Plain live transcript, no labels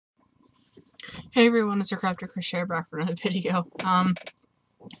Hey everyone, it's your crochet back for another video. I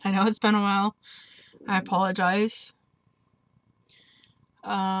know it's been a while. I apologize.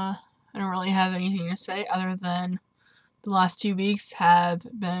 I don't really have anything to say other than the last 2 weeks have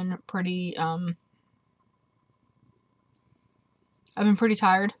been pretty, I've been pretty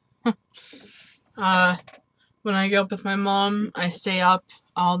tired. When I go up with my mom, I stay up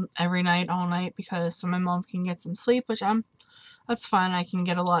every night, all night, because so my mom can get some sleep, that's fine. I can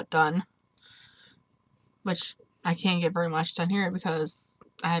get a lot done, which I can't get very much done here because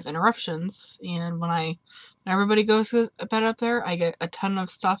I have interruptions, and when everybody goes to bed up there, I get a ton of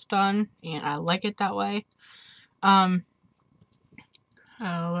stuff done, and I like it that way. What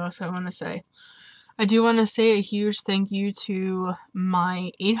else I want to say? I do want to say a huge thank you to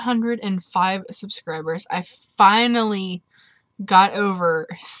my 805 subscribers. I finally got over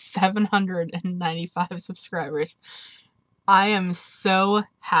 795 subscribers. I am so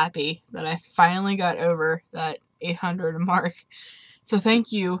happy that I finally got over that 800 mark. So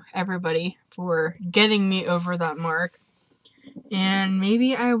thank you, everybody, for getting me over that mark. And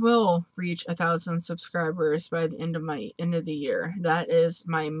maybe I will reach 1,000 subscribers by the end of the year. That is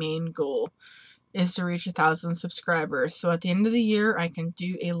my main goal, is to reach 1,000 subscribers. So at the end of the year, I can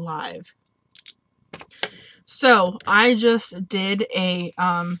do a live. So I just did a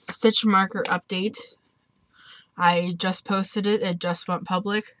stitch marker update. I just posted it. It just went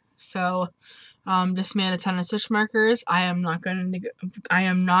public. So just made a ton of stitch markers. I am not going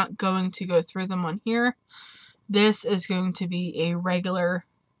to go through them on here. This is going to be a regular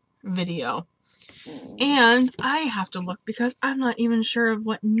video. And I have to look because I'm not even sure of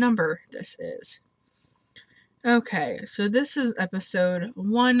what number this is. Okay, so this is episode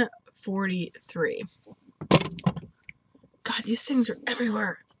 143. God, these things are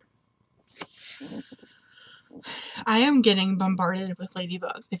everywhere. I am getting bombarded with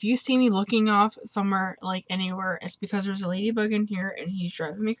ladybugs. If you see me looking off somewhere, like anywhere, it's because there's a ladybug in here and he's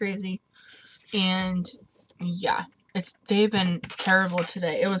driving me crazy. And yeah, they've been terrible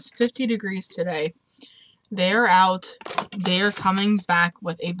today. It was 50 degrees today. They're out. They're coming back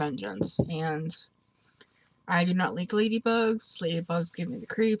with a vengeance. And I do not like ladybugs. Ladybugs give me the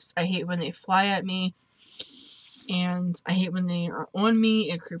creeps. I hate when they fly at me. And I hate when they are on me.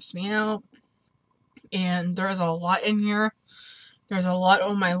 It creeps me out. And there's a lot in here. There's a lot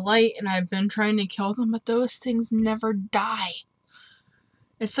on my light, and I've been trying to kill them, but those things never die.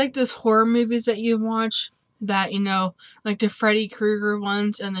 It's like those horror movies that you watch that, like the Freddy Krueger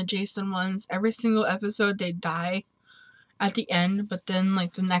ones and the Jason ones. Every single episode, they die at the end, but then,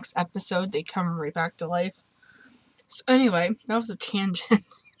 like, the next episode, they come right back to life. So anyway, that was a tangent.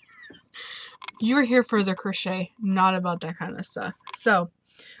 You were here for the crochet, not about that kind of stuff. So,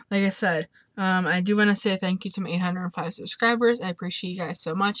 like I said, I do want to say thank you to my 805 subscribers. I appreciate you guys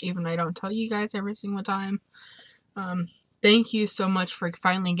so much, even though I don't tell you guys every single time. Thank you so much for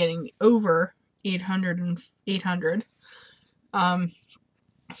finally getting over 800. I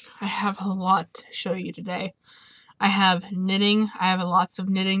have a lot to show you today. I have knitting. I have lots of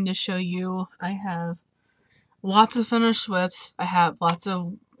knitting to show you. I have lots of finished whips. I have lots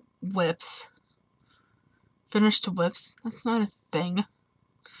of whips. Finished whips? That's not a thing.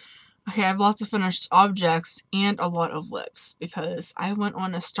 Okay, I have lots of finished objects and a lot of whips because I went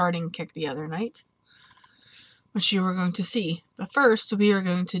on a starting kick the other night, which you were going to see. But first, we are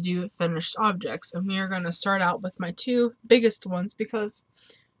going to do finished objects, and we are going to start out with my two biggest ones because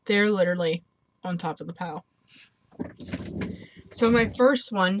they're literally on top of the pile. So my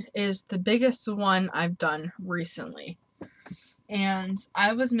first one is the biggest one I've done recently. And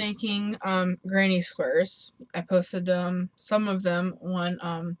I was making granny squares. I posted some of them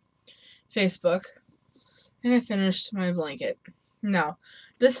on Facebook, and I finished my blanket. Now,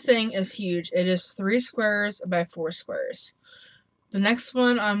 this thing is huge. It is 3 squares by 4 squares. The next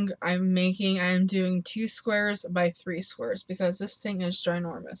one I'm doing 2 squares by 3 squares because this thing is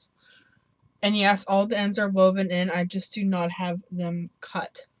ginormous. And yes, all the ends are woven in. I just do not have them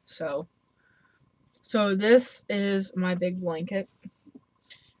cut. So this is my big blanket.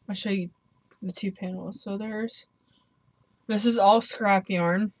 I'll show you the 2 panels. So this is all scrap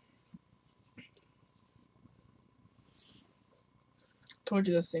yarn. Told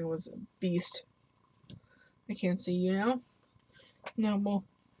you this thing was a beast. I can't see you now. Now we'll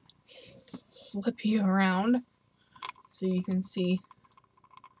flip you around so you can see.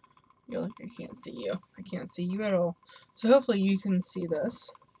 You're like, I can't see you. I can't see you at all. So hopefully you can see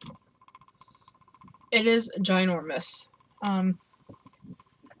this. It is ginormous.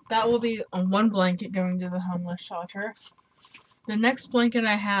 That will be on one blanket going to the homeless shelter. The next blanket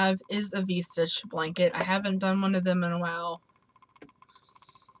I have is a V-stitch blanket. I haven't done one of them in a while.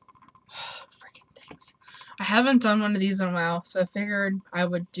 Freaking I haven't done one of these in a while, so I figured I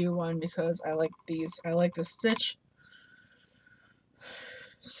would do one because I like these. I like the stitch.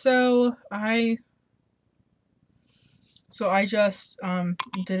 So I just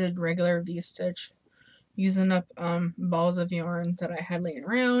did a regular V-stitch using up balls of yarn that I had laying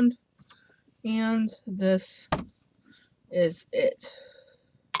around, and this is it.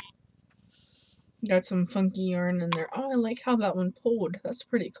 Got some funky yarn in there. Oh, I like how that one pulled. That's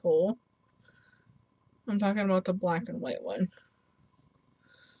pretty cool. I'm talking about the black and white one.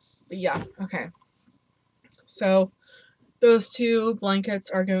 But yeah, okay. So those 2 blankets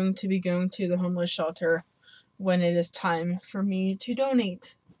are going to be going to the homeless shelter when it is time for me to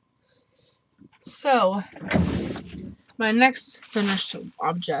donate. So my next finished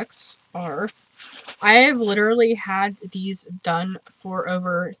objects are, I have literally had these done for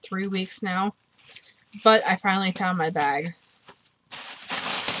over 3 weeks now, but I finally found my bag.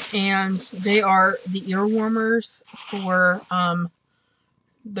 And they are the ear warmers for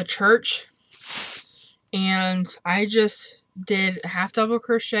the church. And I just did half double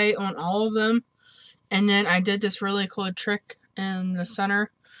crochet on all of them. And then I did this really cool trick in the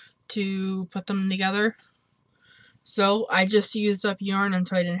center to put them together. So I just used up yarn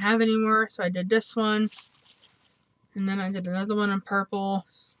until I didn't have any more. So I did this one. And then I did another one in purple.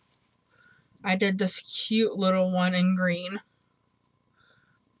 I did this cute little one in green.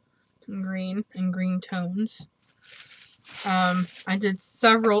 Green tones. I did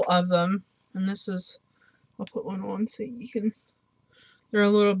several of them. And this is, I'll put one on so you can, they're a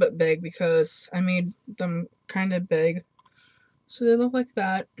little bit big because I made them kind of big. So they look like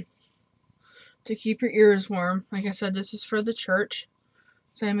that. To keep your ears warm. Like I said, this is for the church.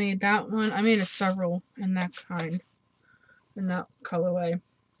 So I made that one. I made several in that kind. In that colorway.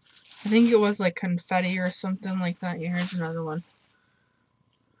 I think it was like confetti or something like that. Yeah, here's another one.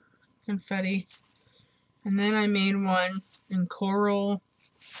 Confetti. And then I made one in coral.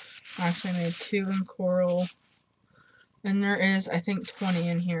 Actually, I made 2 in coral. And there is, I think, 20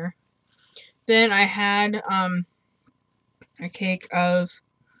 in here. Then I had a cake of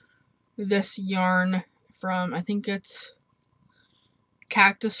this yarn from, I think it's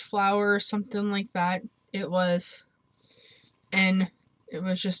cactus flower or something like that. It was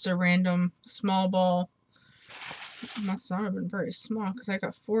just a random small ball. It must not have been very small because I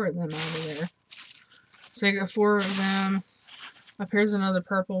got 4 of them out of there. So I got 4 of them. Up here's another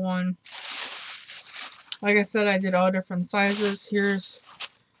purple one. Like I said, I did all different sizes.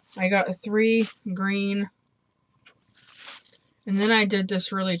 I got 3 green. And then I did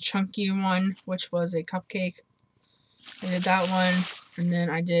this really chunky one, which was a cupcake. I did that one. And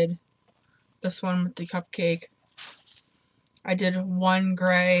then I did this one with the cupcake. I did 1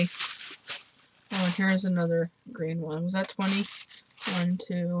 gray. Oh, and here's another green one. Was that 20? 1,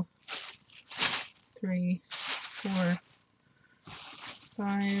 2, 3, 4,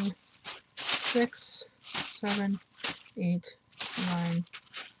 5, 6, 7, 8, 9,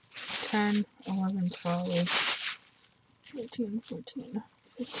 10, 11, 12, 13, 14,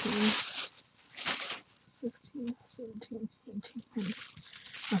 15, 16, 17, 18, 19.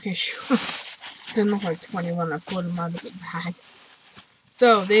 Okay, sure. Didn't look like 21. I pulled them out of the bag.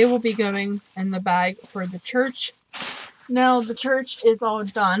 So they will be going in the bag for the church. Now the church is all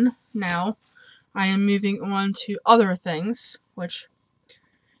done now. I am moving on to other things, which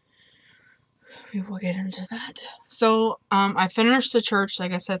we will get into that. So I finished the church,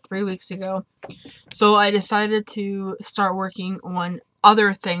 like I said, 3 weeks ago. So I decided to start working on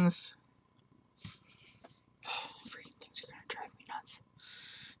other things. Freaking things are gonna drive me nuts.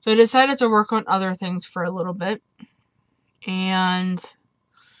 So I decided to work on other things for a little bit. And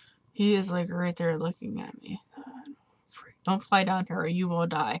he is like right there looking at me. Don't fly down here or you will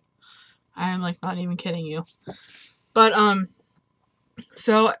die. I am like not even kidding you. But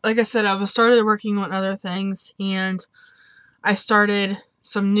so like I said, I started working on other things, and I started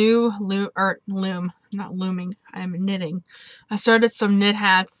some new not looming. I'm knitting. I started some knit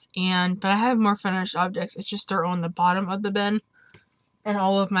hats, but I have more finished objects. It's just they're on the bottom of the bin, and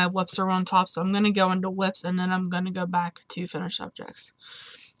all of my whips are on top. So I'm gonna go into whips, and then I'm gonna go back to finished objects.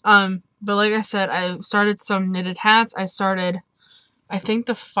 But like I said, I started some knitted hats. I think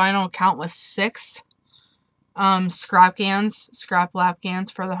the final count was 6 scrap lap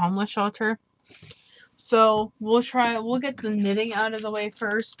gans for the homeless shelter. So we'll get the knitting out of the way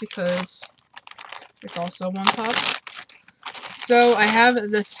first because it's also on top. So I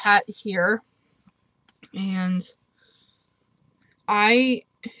have this hat here, and I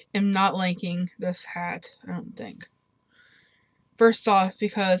am not liking this hat, I don't think. First off,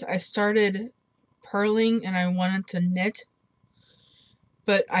 because I started purling and I wanted to knit,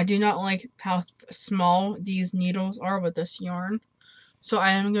 but I do not like how small these needles are with this yarn. So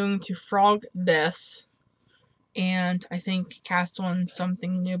I am going to frog this, and I think cast on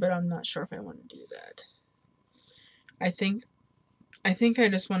something new, but I'm not sure if I want to do that. I think I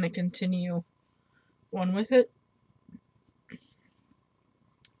just want to continue on with it.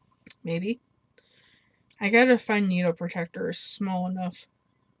 Maybe. I gotta find needle protectors small enough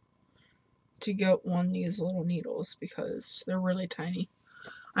to go on these little needles because they're really tiny.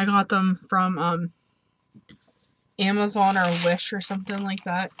 I got them from Amazon or Wish or something like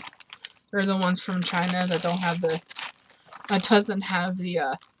that. They're the ones from China that don't have the, that doesn't have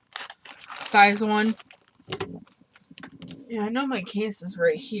the size one. Yeah, I know my case is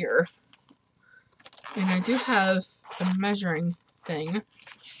right here. And I do have a measuring thing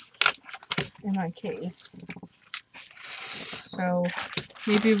in my case. So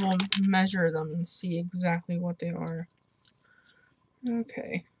maybe we'll measure them and see exactly what they are.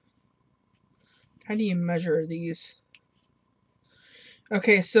 Okay. How do you measure these?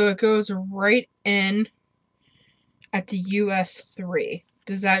 Okay, so it goes right in at the US 3.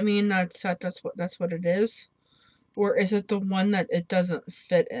 Does that mean that's what it is? Or is it the one that it doesn't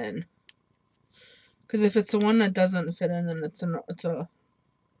fit in? Because if it's the one that doesn't fit in, then it's a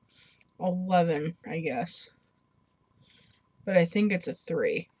 11, I guess. But I think it's a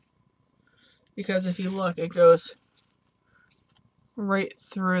 3. Because if you look, it goes right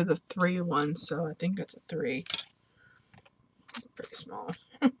through the 3 one, so I think it's a 3. It's pretty small.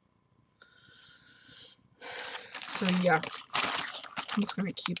 So yeah, I'm just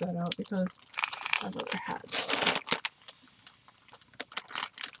gonna keep that out because I have other hats.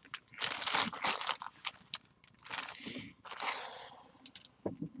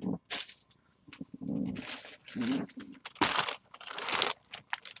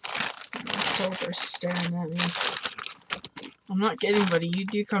 They're staring at me. I'm not kidding, buddy. You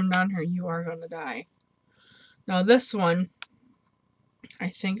do come down here, you are gonna die. Now this one, I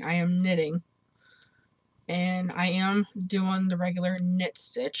think I am knitting. And I am doing the regular knit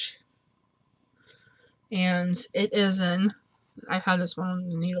stitch. And it is in, I've had this one on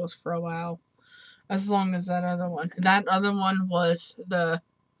the needles for a while. As long as that other one. That other one was the,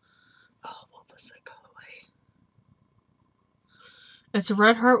 oh, what was that colorway? It's a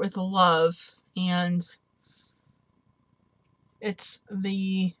Red Heart with Love. And it's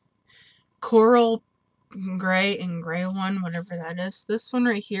the coral gray and gray one, whatever that is. This one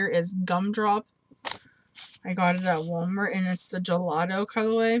right here is Gumdrop. I got it at Walmart, and it's the gelato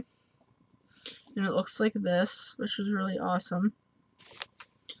colorway. And it looks like this, which is really awesome.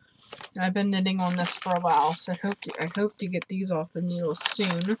 And I've been knitting on this for a while, so I hope to get these off the needles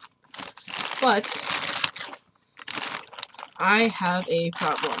soon. But I have a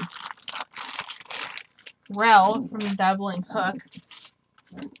problem. Rel from the Dabbling Hook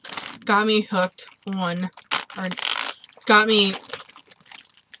got me hooked on, or got me,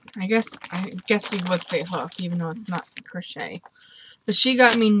 I guess you would say hooked, even though it's not crochet. But she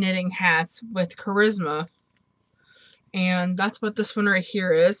got me knitting hats with Charisma. And that's what this one right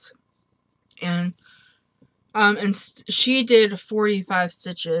here is. And she did 45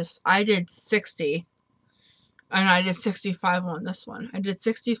 stitches. I did 60. And I did 65 on this one. I did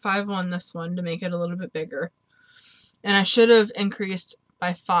 65 on this one to make it a little bit bigger. And I should have increased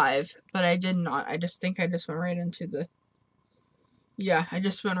by 5, but I did not. I just think I just went right into the, yeah, I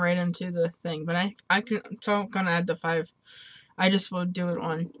just went right into the thing. But I'm gonna add the 5. I just will do it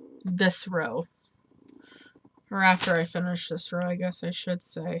on this row. Or after I finish this row, I guess I should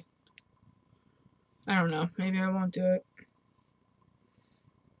say. I don't know. Maybe I won't do it.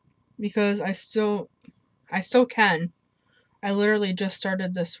 Because I still can. I literally just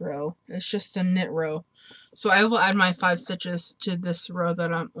started this row. It's just a knit row. So I will add my 5 stitches to this row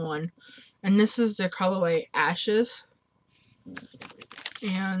that I'm on. And this is the colorway Ashes.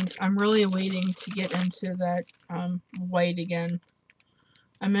 And I'm really waiting to get into that white again.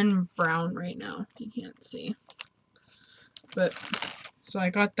 I'm in brown right now, if you can't see. But, so I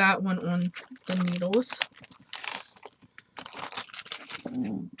got that one on the needles.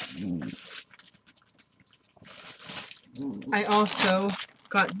 I also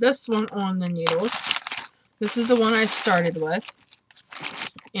got this one on the needles. This is the one I started with.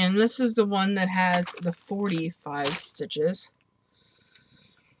 And this is the one that has the 45 stitches.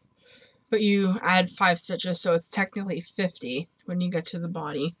 But you add 5 stitches, so it's technically 50 when you get to the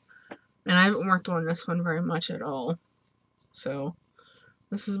body. And I haven't worked on this one very much at all. So,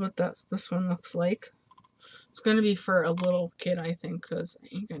 this is what this one looks like. It's going to be for a little kid, I think, because I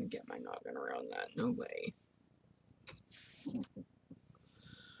ain't going to get my noggin around that. No way. Things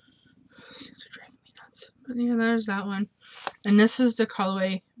are driving me Yeah, there's that one. And this is the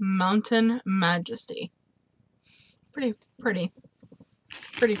colorway Mountain Majesty. Pretty.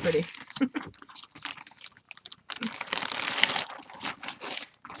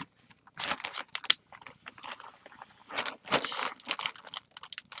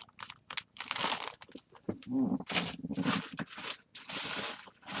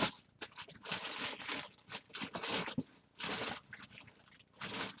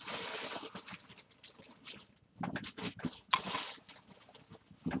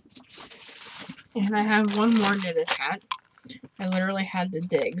 And I have one more knitted hat. I literally had to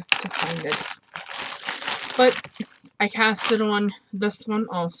dig to find it. But I casted on this one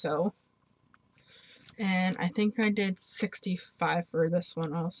also. And I think I did 65 for this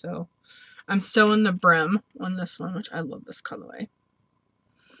one also. I'm still in the brim on this one, which I love this colorway.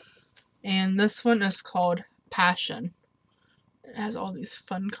 And this one is called Passion. It has all these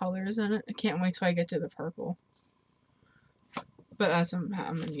fun colors in it. I can't wait till I get to the purple. But as I'm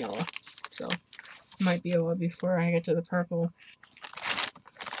in yellow, so it might be a while before I get to the purple.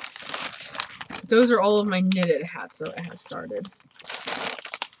 Those are all of my knitted hats that I have started.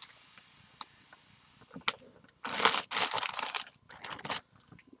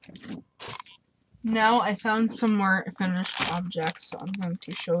 Now I found some more finished objects, so I'm going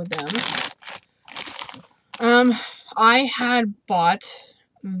to show them. I had bought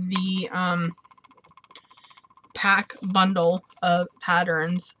the pack bundle of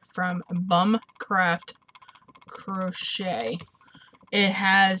patterns from Bumcraft Crochet. It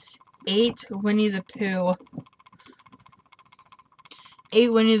has 8 Winnie the Pooh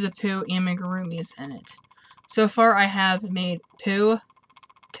amigurumis in it. So far I have made Pooh,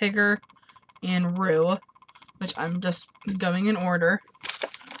 Tigger, and Roo, which I'm just going in order.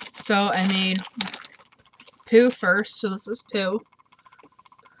 So I made Pooh first, so this is Pooh.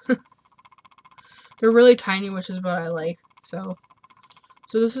 They're really tiny, which is what I like. So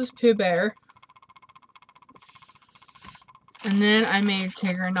this is Pooh Bear. And then I made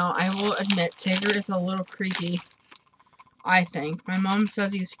Tigger. Now, I will admit, Tigger is a little creepy, I think. My mom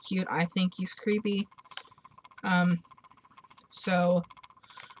says he's cute. I think he's creepy. So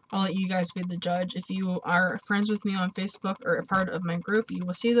I'll let you guys be the judge. If you are friends with me on Facebook or a part of my group, you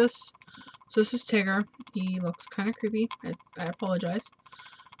will see this. So this is Tigger. He looks kind of creepy. I apologize.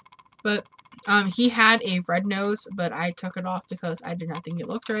 But he had a red nose, but I took it off because I did not think it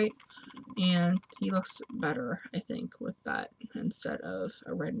looked right. And he looks better, I think, with that instead of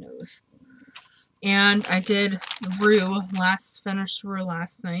a red nose. And I did Roo, finished Roo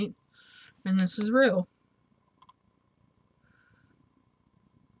last night. And this is Roo.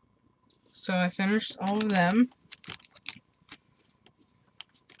 So I finished all of them.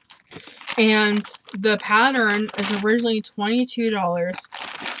 And the pattern is originally $22,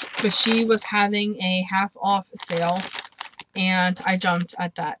 but she was having a half off sale, and I jumped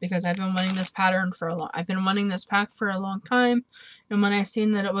at that because I've been wanting this pattern for I've been wanting this pack for a long time, and when I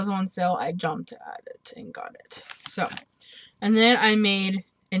seen that it was on sale, I jumped at it and got it. So, and then I made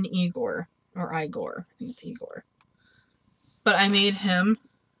an Igor, or Igor, I think it's Igor. But I made him,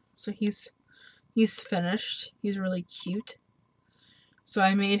 so he's finished. He's really cute. So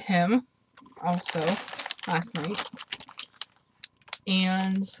I made him also last night.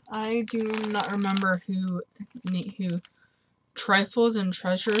 And I do not remember who Trifles and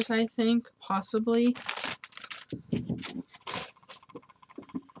Treasures, I think, possibly.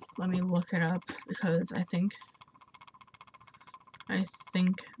 Let me look it up because I think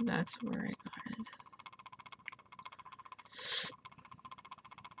that's where I got it.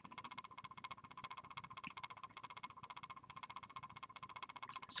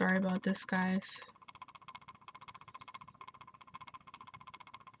 Sorry about this, guys.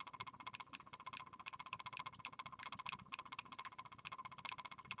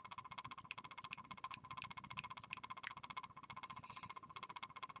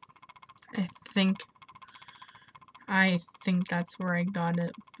 I think that's where I got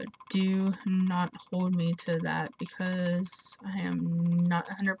it, but do not hold me to that because I am not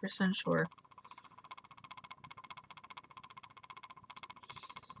 100% sure.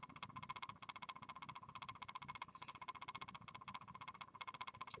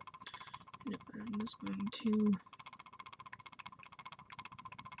 I'm just going to...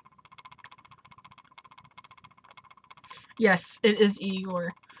 Yes, it is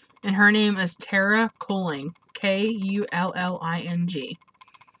Igor. And her name is Tara Kulling. Kulling.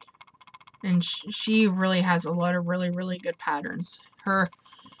 And she really has a lot of really good patterns.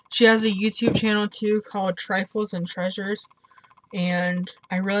 She has a YouTube channel too called Trifles and Treasures. And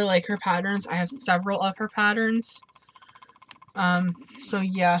I really like her patterns. I have several of her patterns. So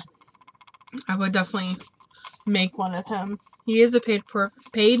yeah. I would definitely make one of him. He is a paid for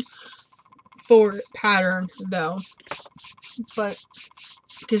pattern though, but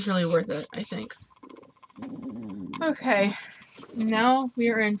it's really worth it, I think. Okay, now we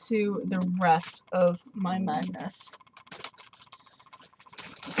are into the rest of my madness.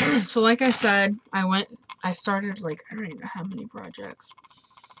 So like I said, I started like, I don't even know how many projects.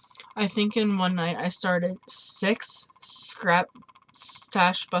 I think in one night I started 6 scrap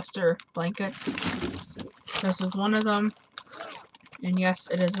stash buster blankets. This is one of them. And yes,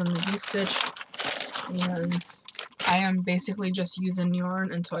 it is in the V-stitch. And I am basically just using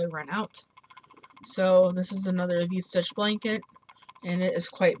yarn until I run out. So this is another V-stitch blanket. And it is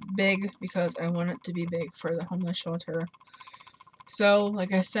quite big because I want it to be big for the homeless shelter. So,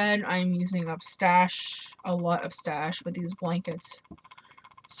 like I said, I'm using up a lot of stash with these blankets.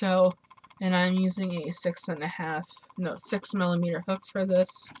 So, and I'm using a 6mm hook for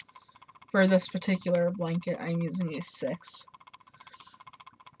this. For this particular blanket, I'm using a 6.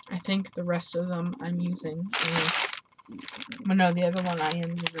 I think the rest of them I'm using well, no, the other one I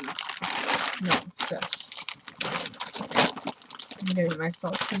am using a 5. No, 6. I'm getting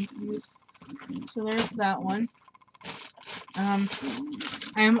myself confused. So there's that one. I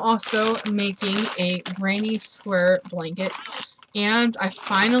am also making a granny square blanket, and I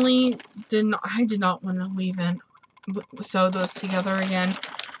finally did not want to leave and sew those together again,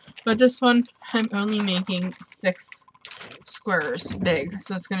 but this one I'm only making 6 squares big,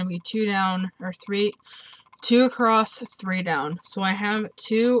 so it's going to be 2 down, or 2 across, 3 down. So I have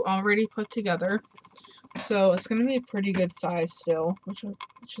 2 already put together, so it's going to be a pretty good size still, which is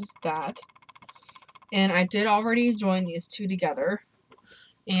that. And I did already join these 2 together.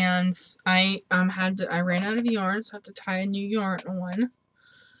 And I ran out of yarn, so I have to tie a new yarn on.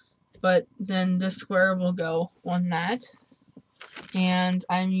 But then this square will go on that. And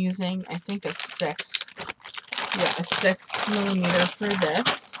I'm using, I think, a 6mm for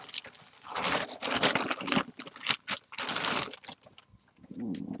this.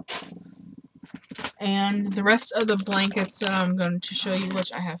 And the rest of the blankets that I'm going to show you,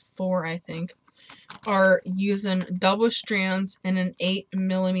 which I have 4, I think, are using double strands and an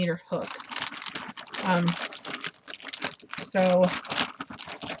 8mm hook. I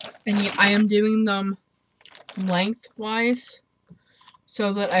am doing them lengthwise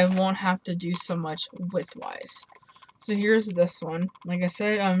so that I won't have to do so much widthwise. So here's this one. Like I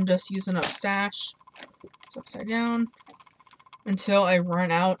said, I'm just using up stash. It's upside down. Until I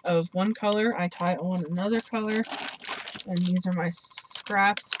run out of one color, I tie on another color. And these are my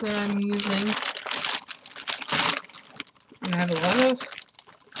scraps that I'm using. And I have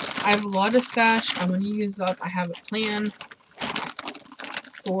a lot of stash I'm going to use up. I have a plan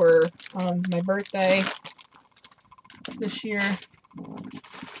for my birthday this year.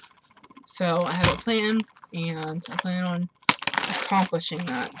 So I have a plan, and I plan on accomplishing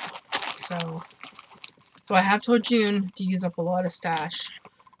that. So I have till June to use up a lot of stash.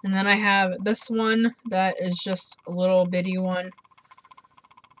 And then I have this one that is just a little bitty one.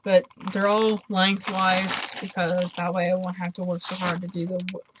 But they're all lengthwise because that way I won't have to work so hard to do the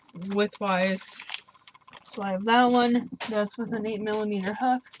widthwise. So I have that one. That's with an 8mm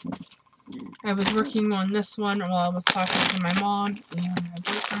hook. I was working on this one while I was talking to my mom and my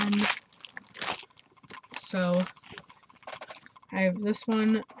boyfriend. So I have this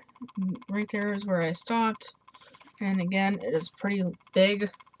one right there is where I stopped. And again, it is pretty big.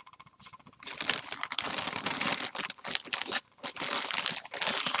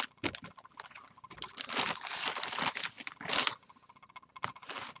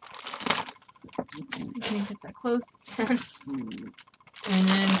 I can't get that close. And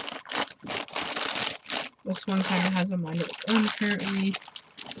then this one kind of has a mind of its own currently.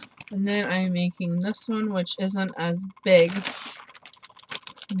 And then I'm making this one, which isn't as big,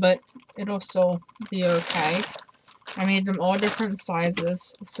 but it'll still be okay. I made them all different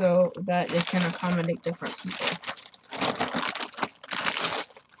sizes so that it can accommodate different people.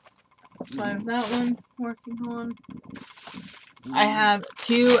 So I have that one working on. I have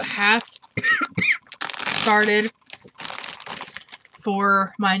 2 hats started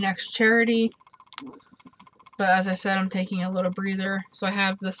for my next charity. But as I said, I'm taking a little breather. So I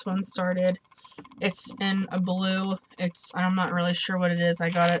have this one started. It's in a blue. I'm not really sure what it is. I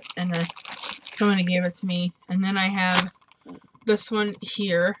got it and somebody gave it to me. And then I have this one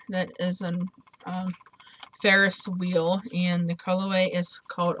here that is an Ferris wheel, and the colorway is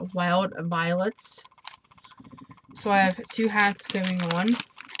called Wild Violets. So I have 2 hats going on,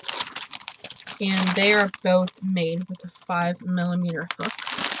 and they are both made with a 5mm hook,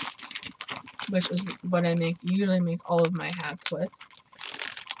 which is what I usually make all of my hats with.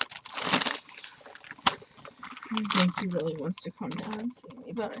 I think he really wants to come down and see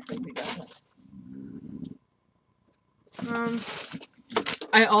me, but I think he doesn't.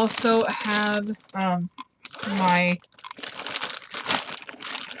 I also have my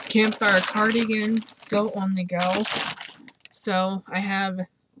campfire cardigan still on the go. So I have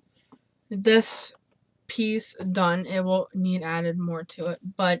this piece done. It will need added more to it,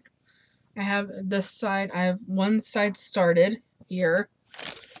 but I have this side. I have one side started here,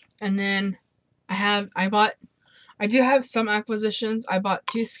 and then I do have some acquisitions. I bought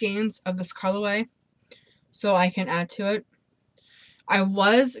 2 skeins of this colorway so I can add to it. I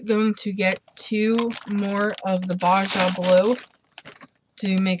was going to get 2 more of the Baja Blue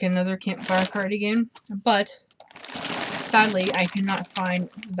to make another campfire cardigan, but sadly I cannot find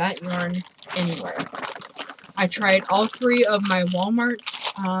that yarn anywhere. I tried all 3 of my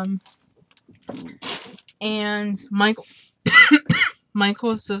Walmarts, and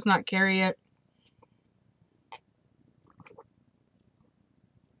Michael's does not carry it.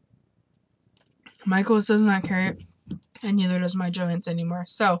 Michael's does not carry it, and neither does my Joann's anymore.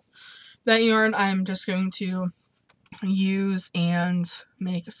 So that yarn I'm just going to use and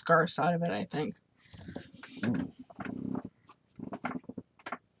make scarves out of it, I think.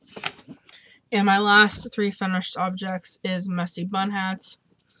 And my last 3 finished objects is messy bun hats.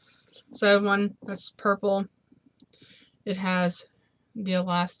 So I have one that's purple. It has the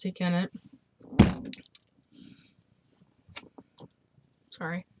elastic in it.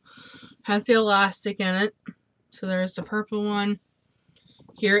 Sorry. Has the elastic in it. So there's the purple one.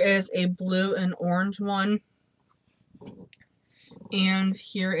 Here is a blue and orange one. And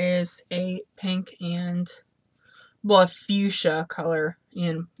here is a pink and, well, a fuchsia color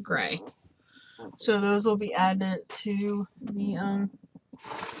in gray. So those will be added to the, and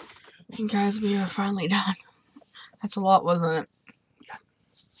guys, we are finally done. That's a lot, wasn't it?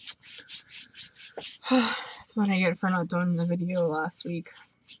 Yeah. That's what I get for not doing the video last week.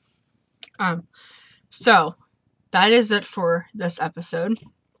 So that is it for this episode.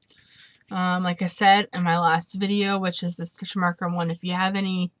 Like I said in my last video, which is the stitch marker one, if you have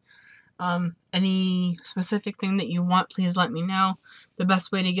any specific thing that you want, please let me know. The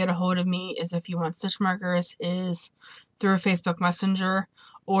best way to get a hold of me is if you want stitch markers is through Facebook Messenger,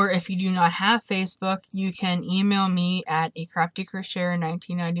 or if you do not have Facebook, you can email me at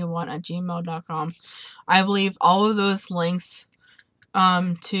acraftycrocheter1991@gmail.com. I will leave all of those links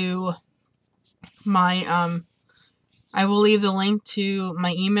to my I will leave the link to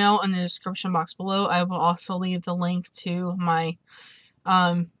my email in the description box below. I will also leave the link to my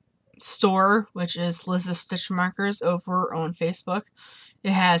store, which is Liz's Stitch Markers over on Facebook.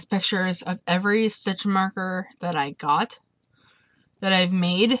 It has pictures of every stitch marker that I got, that I've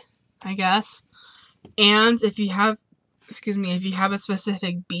made, I guess. And if you have, if you have a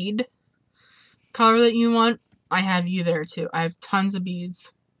specific bead color that you want, I have you there too. I have tons of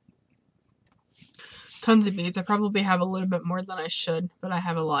beads. Tons of beads. I probably have a little bit more than I should, but I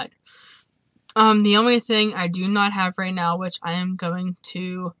have a lot. The only thing I do not have right now, which I am going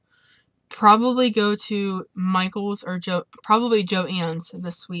to probably go to Michael's or probably Joann's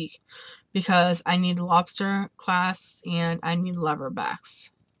this week, because I need lobster clasps and I need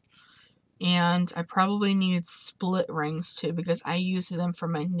leverbacks. And I probably need split rings too, because I use them for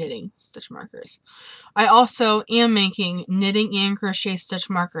my knitting stitch markers. I also am making knitting and crochet stitch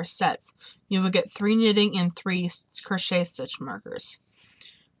marker sets. You will get 3 knitting and 3 crochet stitch markers.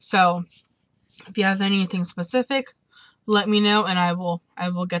 So if you have anything specific, let me know and I will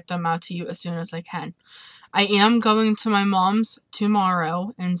get them out to you as soon as I can. I am going to my mom's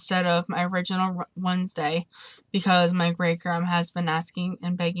tomorrow instead of my original Wednesday, because my great-grandma has been asking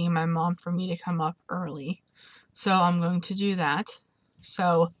and begging my mom for me to come up early. So I'm going to do that.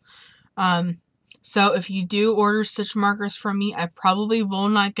 So if you do order stitch markers from me, I probably will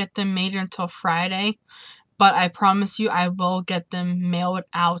not get them made until Friday, but I promise you I will get them mailed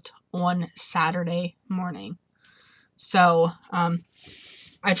out on Saturday morning. So,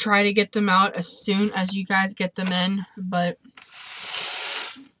 I try to get them out as soon as you guys get them in, but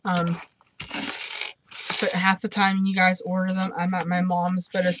half the time you guys order them, I'm at my mom's,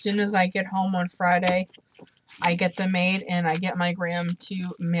 but as soon as I get home on Friday, I get them made and I get my gram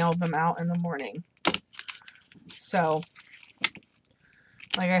to mail them out in the morning. So,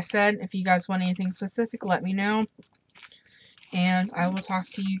 like I said, if you guys want anything specific, let me know, and I will talk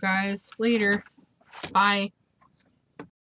to you guys later. Bye.